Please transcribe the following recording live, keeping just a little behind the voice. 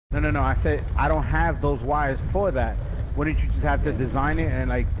No. I said I don't have those wires for that. Wouldn't you just have to design it and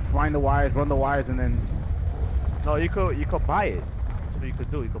like find the wires, run the wires, and then? No, you could buy it. That's what you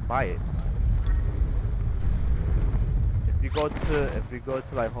could do. You could buy it. If you go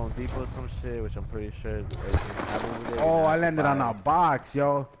to like Home Depot or some shit, which I'm pretty sure they have over there. Oh, I landed on a box,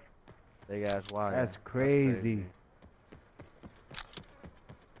 yo. Big ass wire. That's crazy.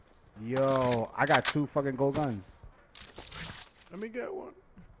 Yo, I got 2 fucking gold guns. Let me get one.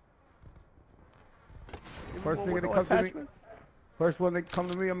 First nigga that comes to me. First one that come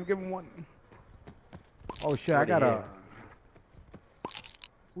to me, I'm gonna give him one. Oh shit, I got a.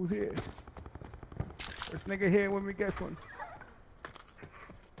 Who's here? First nigga here when we get one.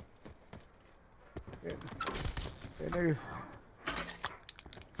 Yeah, nigga.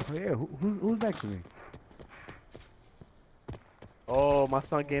 Oh yeah, who's next to me? Oh, my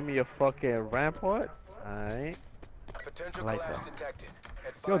son gave me a fucking rampart. Alright. Potential like collapse that. detected.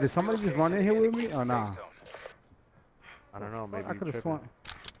 Yo, did somebody just run in here with me or nah? I don't know, maybe I could have sworn.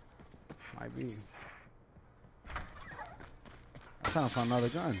 Might be. I'm trying to find another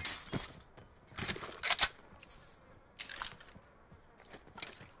gun.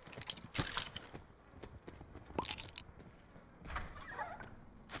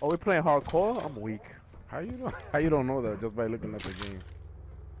 Oh, we playing hardcore? I'm weak. How you don't know that just by looking at the game?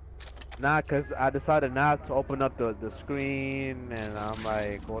 Nah, cause I decided not to open up the screen, and I'm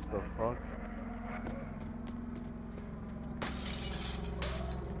like, what the fuck?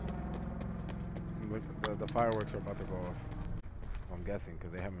 The fireworks are about to go off. I'm guessing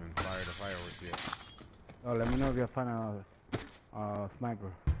because they haven't fired the fireworks yet. Oh, let me know if you find a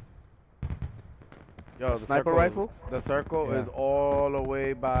sniper. Yo, the Sniper circle, rifle? The circle is all the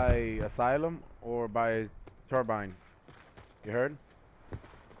way by Asylum or by Turbine. You heard?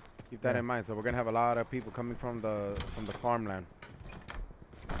 Keep that in mind. So we're gonna have a lot of people coming from the farmland.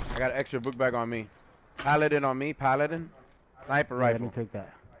 I got an extra book bag on me. Paladin on me. Paladin. Sniper rifle. Let me take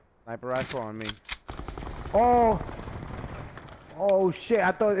that. Sniper rifle on me. Oh. Oh shit!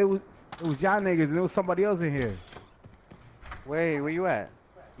 I thought it was y'all niggas and it was somebody else in here. Wait, where you at?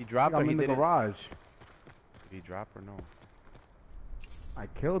 He dropped I'm in the garage. Did he drop or no? I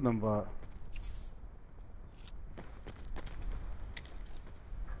killed him, but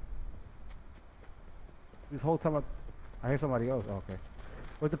this whole time I hear somebody else. Oh, okay,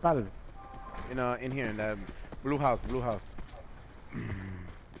 where's the paladin? In here in that blue house.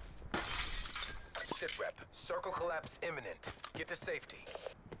 Sit rep. Circle collapse imminent. Get to safety.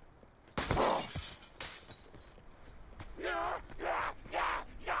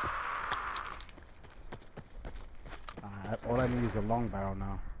 All I need is a long barrel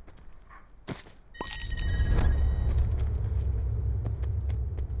now.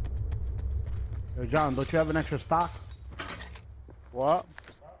 Yo, John, don't you have an extra stock? What?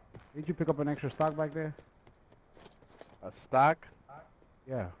 Did you pick up an extra stock back there? A stock?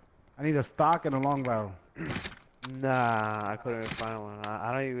 Yeah. I need a stock and a long barrel. Nah, I couldn't even find one.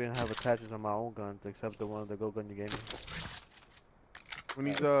 I don't even have attachments on my own guns except the one, the gold gun you gave me. Who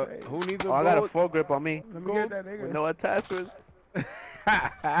needs a Oh, I got a foregrip on me. Let me get that nigga. With no attachments.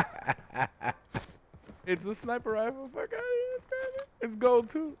 It's a sniper rifle. Fuck out of here. It's gold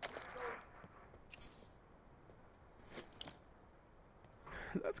too.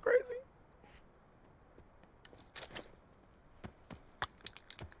 That's crazy.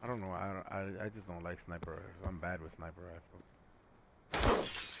 I don't know. I just don't like sniper rifles. I'm bad with sniper rifles.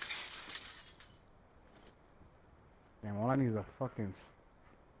 Damn, all I need is a fucking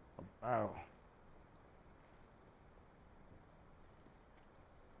barrel.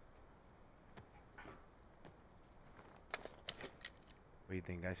 What do you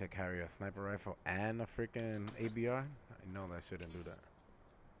think? I should carry a sniper rifle and a freaking ABR? I know I shouldn't do that.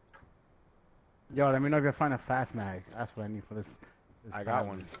 Yo, let me know if you find a fast mag. That's what I need for this I got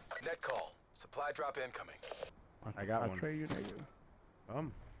one. Net call. Supply drop incoming. I got one. I'll trade you,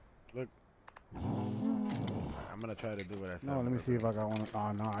 nigga. Look. I'm gonna try to do what I said. No, let me see if I got one.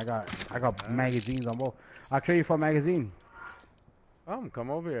 Oh no, I got magazines on both. I'll trade you for a magazine.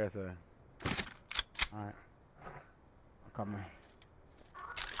 Come over here, I said. Alright. I'm coming.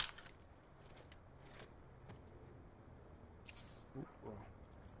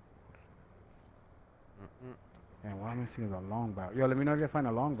 Damn, what I'm missing is a long barrel. Yo, let me know if you find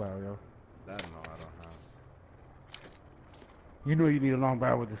a long barrel, yo. That no, I don't have. You know you need a long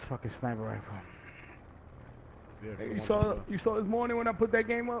barrel with this fucking sniper rifle. Yeah, You saw this morning when I put that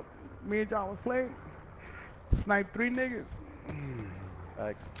game up? Me and John was playing. Sniped 3 niggas.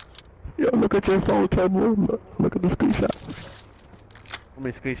 Yo, look at your phone, Turbo. Look at the screenshot. Let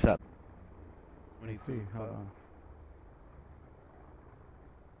me screenshot. Let me see. Hold on.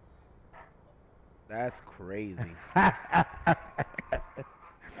 That's crazy. You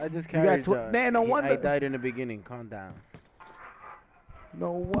I just got carried. man, no I wonder. died in the beginning. Calm down.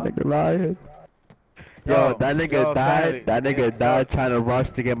 No wonder. Nigga lying. Yo, Yo, that nigga yo, died. Stanley, That nigga yo, died trying to rush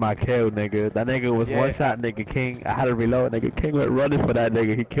to get my kill, nigga. That nigga was Yeah, one shot, nigga. King. I had to reload, nigga. King went running for that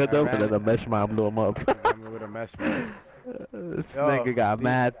nigga. He killed I him, ran and then it. the mesh mine blew him up. I'm with a mesh man. This Yo, nigga got these-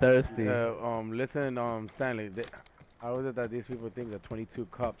 mad thirsty. Listen, Stanley. How is it that these people think that 22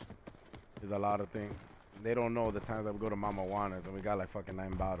 cups is a lot of things? They don't know the times that we go to Mama Juana's and we got like fucking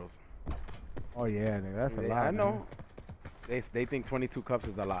 9 bottles. Oh yeah, nigga, that's a Yeah, lot. I know. They think 22 cups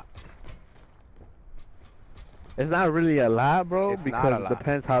is a lot. It's not really a lot, bro, It's not because a it lot.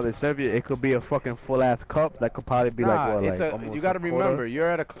 depends how they serve you. It could be a fucking full ass cup that could probably be like what, it's like almost you got to a quarter. remember, you're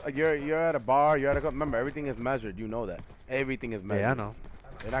at a bar, you're at a cup. Remember, everything is measured. You know that. Everything is measured. Yeah, I know.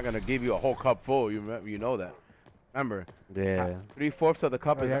 They're not gonna give you a whole cup full. You know that. Remember, Yeah. 3/4 of the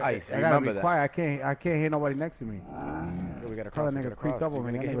cup Oh, is yeah, ice. I gotta Remember be that. quiet. I can't hear nobody next to me. Yo, we gotta Tell cross. that We nigga gotta creep cross. double, You're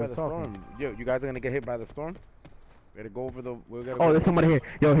man. gonna That get hit by nigga's the talking. storm. Yo, you guys are gonna get hit by the storm. We gotta go over the. We gotta. Oh, go there's somebody here.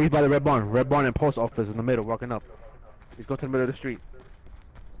 Yo, he's by the red barn. Red barn and post office in the middle, walking up. He's going to the middle of the street.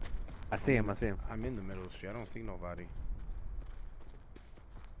 I see him. I see him. I'm in the middle of the street. I don't see nobody.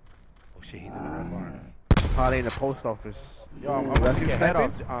 Oh shit, he's in the red barn. Probably in the post office. Yo, I'm gonna Rescue get head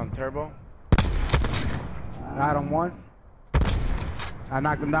off sniping? on Turbo. Got him one. I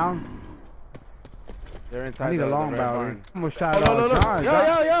knocked him down. They're inside I need the a long red barrel. barn. Almost shot Oh, it look, look, look.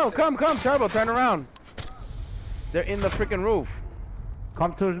 John. Yo, come, Turbo, turn around. They're in the freaking roof.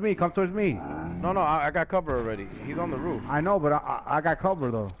 Come towards me. Come towards me. No, I got cover already. He's on the roof. I know, but I got cover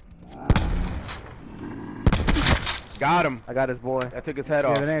though. Got him. I got his boy. I took his head Yeah,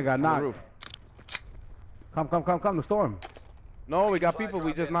 off. that nigga got on the knocked. roof. Come. The storm. No, we got people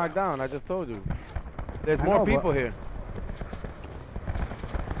we just knocked down. I just told you. There's I more know, but- people here.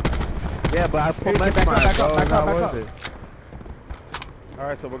 Yeah, but I put Hey, my back up, back up, back up, back up. All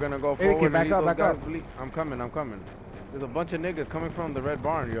right, so we're gonna go Hey, forward. kid, back and up, leave back those up. guys bleed. I'm coming. There's a bunch of niggas coming from the red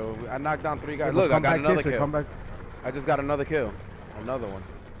barn, yo. I knocked down 3 guys. Yeah, but Look, I come got back another this way, kill. Come back. I just got another kill. Another one.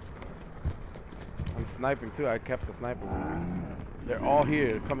 I'm sniping too. I kept the sniper with me. They're all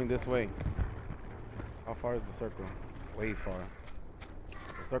here, coming this way. How far is the circle? Way far.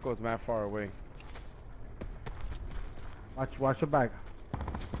 The circle is mad far away. Watch your back.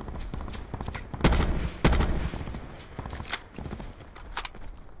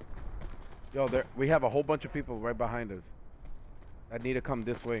 Yo, we have a whole bunch of people right behind us that need to come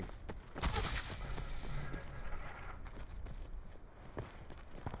this way.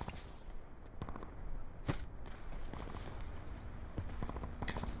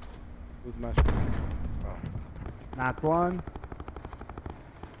 Who's mashing? Oh, Knocked one.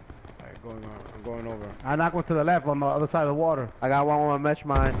 alright, going on. I'm going over. I knocked one to the left on the other side of the water. I got one with my mesh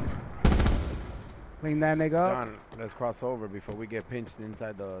mine. Clean that nigga up. John, let's cross over before we get pinched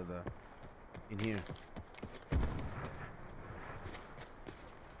inside in here.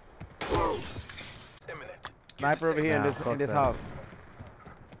 It's imminent. Get to Sniper over safe here Nah, in fuck this that. house.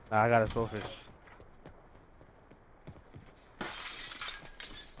 Nah, I got a swordfish.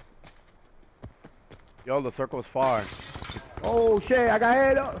 Yo, the circle's far. Oh shit! I got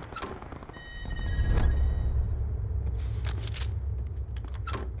head up.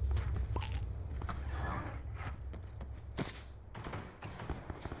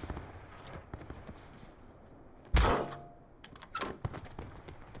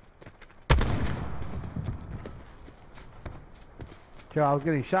 Yo, I was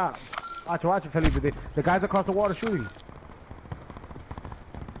getting shot. Watch it, Felipe. The guys across the water shooting.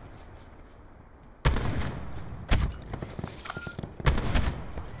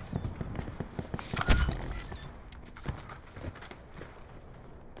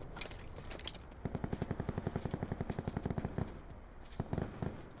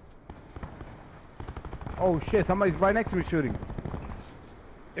 Oh shit, somebody's right next to me shooting.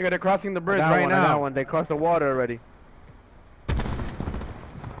 They're crossing the I bridge got right one, I got now. one. They crossed the water already.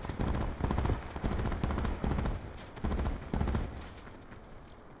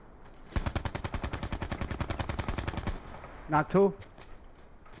 Not two.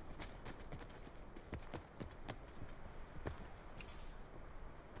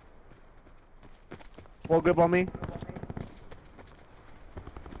 Full grip on me.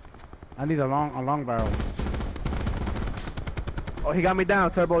 I need a long barrel. Oh, he got me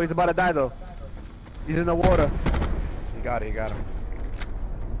down, Turbo. He's about to die though. He's in the water. He got him.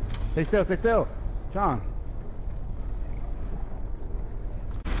 Stay still. John.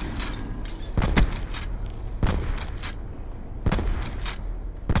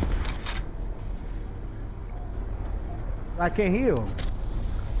 I can't heal.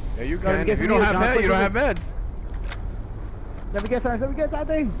 Yeah, you Gotta can. get If you some don't here, have John, meds, you don't have quickly. meds. Let me get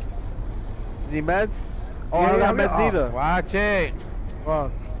something. You need meds? Oh, Yeah, I don't yeah, got meds oh. neither. Watch it.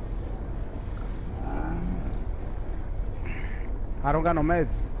 Fuck. I don't got no meds.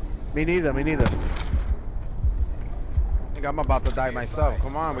 Me neither, me neither. I think I'm about to die myself.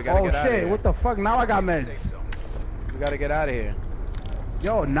 Come on, we gotta Oh get out of shit, here. what the fuck? Now I got meds. Safe zone. We gotta get out of here.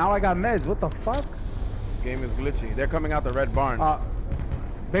 Yo, now I got meds. What the fuck? Game is glitchy. They're coming out the red barn.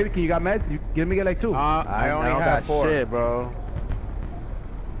 Baby, can you got meds? You give me like 2. I only don't have got 4. shit, bro.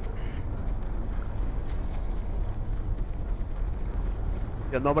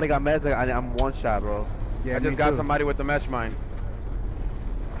 Yo, nobody got meds. I'm one shot, bro. Yeah, I me just got too. somebody with the mesh mine.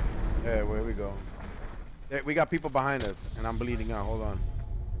 Yeah, where we go? We got people behind us, and I'm bleeding out. Hold on.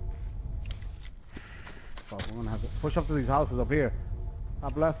 Fuck, we're gonna have to push up to these houses up here.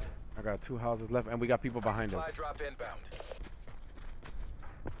 Top left. I got 2 houses left, and we got people behind us. Supply drop inbound.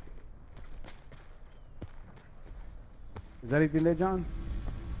 Is there anything there, John?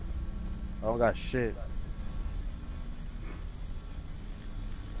 I don't got shit.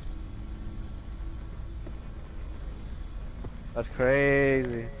 That's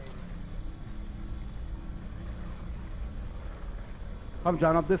crazy. Come,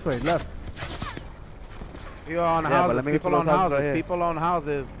 John, up this way, left. People on Yeah, but houses. let me get People to on those houses houses. right here. People on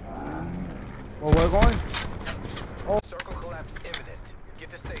houses. Where we're going? Circle collapse imminent. Get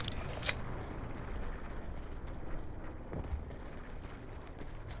to safety.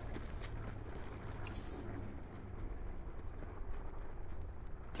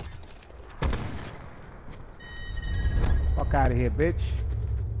 Fuck out of here, bitch.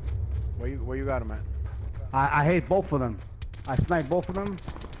 Where you got him at? I hate both of them. I sniped both of them,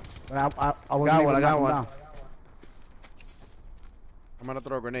 but I wasn't Got able one, to I got knock them one. down. I'm gonna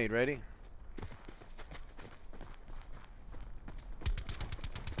throw a grenade. Ready?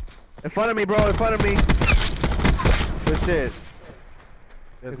 In front of me, bro. In front of me. Good shit. There's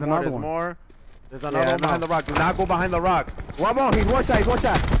There's more. another There's one. more. There's Yeah, another I one behind know. the rock. Do not go behind the rock. One more. He's one shot. He's one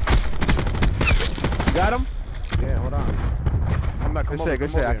shot. You got him? Yeah, hold on. Come back. Good Come over. shit.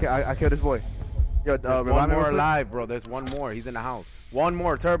 Good come shit. over here. I killed this boy. Yo, There's revive one me more real quick. alive, bro. There's one more. He's in the house. One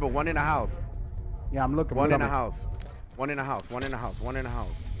more turbo. One in the house. Yeah, I'm looking. One in the the house. One in the house. One in the house. One in the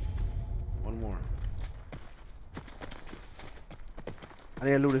house. One more. I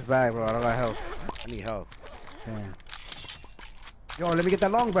need to loot this bag, bro. I don't got health. I need help. Damn. Yo, let me get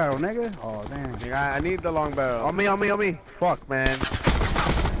that long barrel, nigga. Oh, damn. Nigga, I need the long barrel. On me, on me, on me. Fuck, man.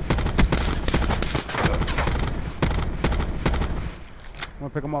 I'm gonna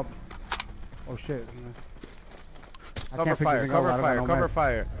pick him up. Oh shit. I Cover can't pick fire. this thing up. Cover I don't got fire. no Cover meds.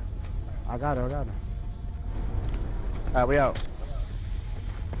 fire. I got it. Alright, we out.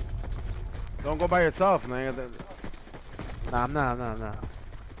 Don't go by yourself, man. Nah, I'm not.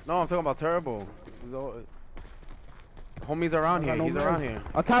 No, I'm talking about turbo. Homie's around I here. got no He's meds. around here.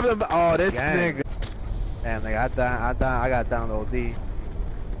 On top of the. Oh, this Gang. nigga. Damn, nigga, I got down to OD.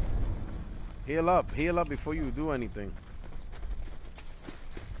 Heal up. Heal up before you do anything.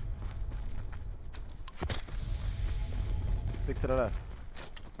 Stick to the left.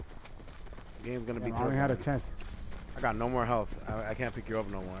 Game's gonna be Damn, I only had a turbo. chance. I got no more health. I can't pick you up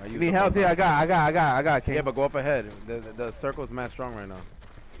no more. I You used need up help? all Yeah, mine. I got. King. Yeah, but go up ahead. The circle's mad strong right now.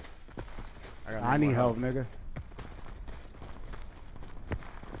 Got no I need more help, nigga.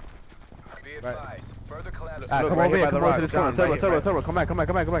 Be Right. advised. Further collapse. Alright, Look, come right over here here. by the Come over rock. to this John, corner. Turbo, right here, turbo. Come back. Come I'm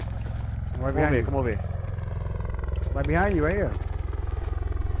right over behind here. you. Come over here. Right behind you, right here.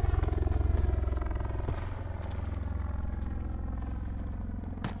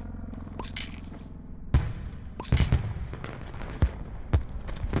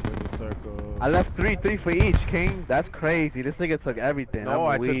 There's a circle. I left three for each, King. That's crazy. This nigga took everything. No,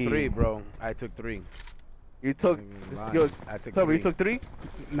 I I'm took weak. 3, bro. I took 3. You took. Lying. Yo, I took Turbo, 3. you took 3?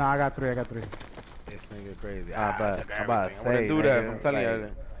 No, I got 3. I got 3. This nigga crazy. Ah, but- I took I'm about to everything. I wouldn't say, do that. nigga, I'm telling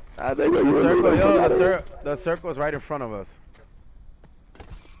you. like- The circle, yo, the circle is right in front of us.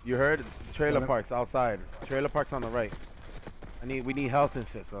 You heard? Trailer parks outside. Trailer parks on the right. We need health and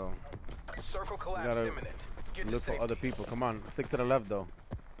shit, so Circle collapse gotta imminent. Get to look for safety. other people. Come on, stick to the left though.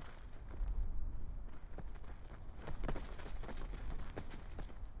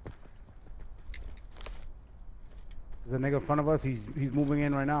 There's a nigga in front of us. He's moving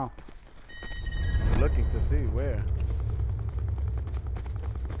in right now. I'm looking to see where.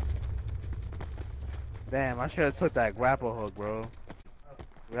 Damn, I should have took that grapple hook, bro.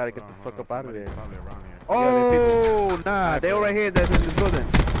 We gotta get the fuck up out of there. Probably around here. Yeah, there's people. Oh, nah, they were right here. That's in this building.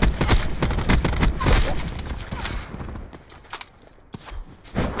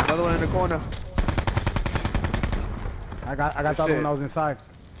 Another one in the corner. I got the other shit. one that was inside.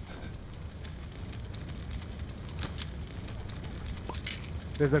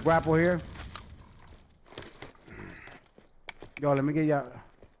 There's a grapple here. Yo, let me get ya.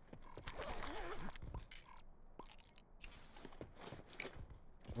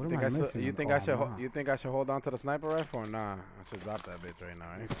 What am I missing? You think Oh, I should? nah. You think I should hold on to the sniper rifle or nah? I should drop that bitch right now,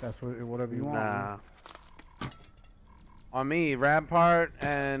 right? That's whatever you want. Nah. On me, rampart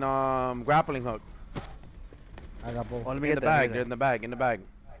and grappling hook. I got both. Oh, let me In get the that. bag. They're in the bag. In the bag.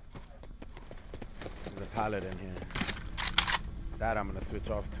 There's a pallet in here. That I'm gonna switch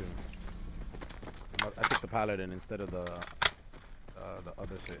off to. I took the pallet in instead of the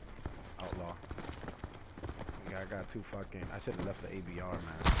other shit. Outlaw. Yeah, I got two fucking. I should have left the ABR,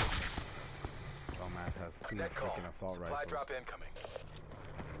 man. Dumbass has two Net call. fucking assault Supply rifles. drop incoming.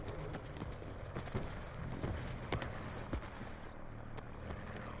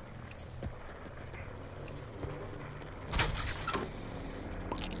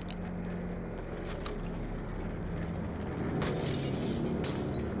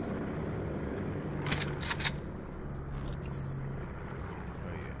 Oh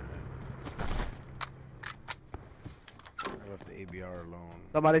yeah. I left the ABR alone.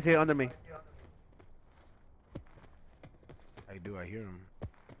 Somebody's here under me. I do. I hear him.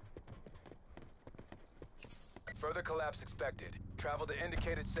 Further collapse expected. Travel to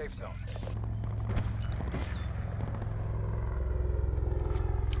indicated safe zone.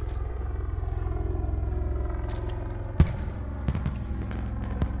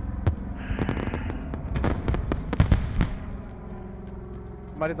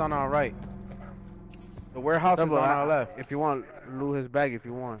 Somebody's on our right. The warehouse is on our left. If you want, loot his bag if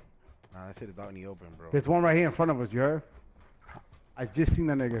you want. Nah, that shit is out in the open, bro. There's one right here in front of us. You heard? I just seen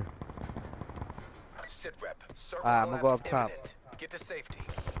that nigga. Sit rep. Circle I'm gonna go collapse up top. imminent. Get to safety.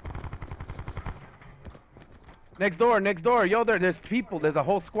 Next door, next door. Yo, there's people. There's a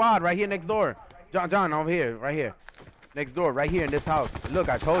whole squad right here next door. John, over here, right here. Next door, right here in this house. Look,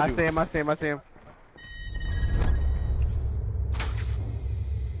 I told I you. see him. I see him. I see him.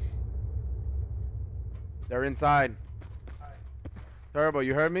 They're inside. Turbo,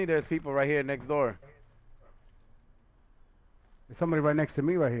 you heard me? There's people right here next door. There's somebody right next to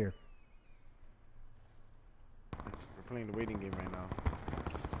me right here. We're playing the waiting game right now.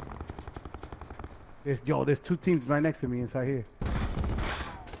 There's two teams right next to me inside here.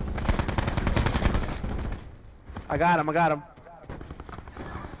 I got him. I got him.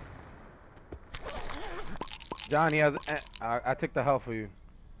 John, he has. I took the health for you.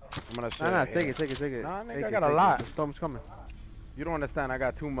 I'm gonna show Nah, you. take it. Take it. Take it. Nah, nigga, Take I it, got a take it. lot. The storm's coming. You don't understand. I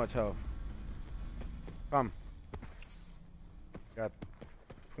got too much health. Come. Got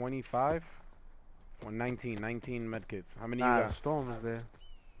 25 or 19 medkits. How many Nah, you the got? storm is there.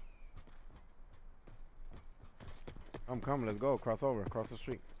 Come, let's go. Cross over, cross the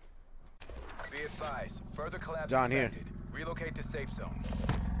street. Be advised. Further collapse John, here. expected. Relocate to safe zone.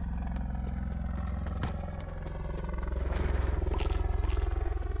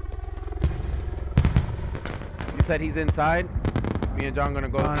 You said he's inside. Me and John gonna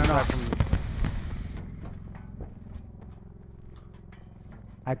go. No. inside from-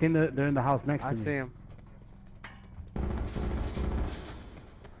 I think they're in the house next I to see me. him.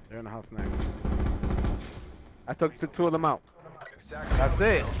 They're in the house next. I took two of them out. Exactly. That's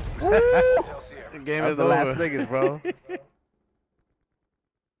it. Tell Sierra. The game That was is the over. last niggas, bro.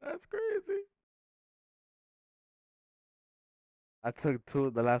 That's crazy. I took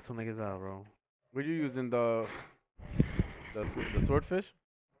the last two niggas out, bro. Were you using the swordfish?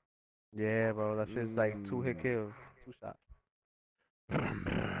 Yeah, bro. That shit's like 2-hit kills, 2 shots.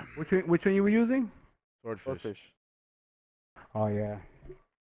 Which one you were using? Swordfish. Swordfish. Oh yeah.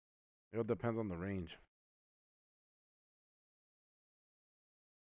 It all depends on the range.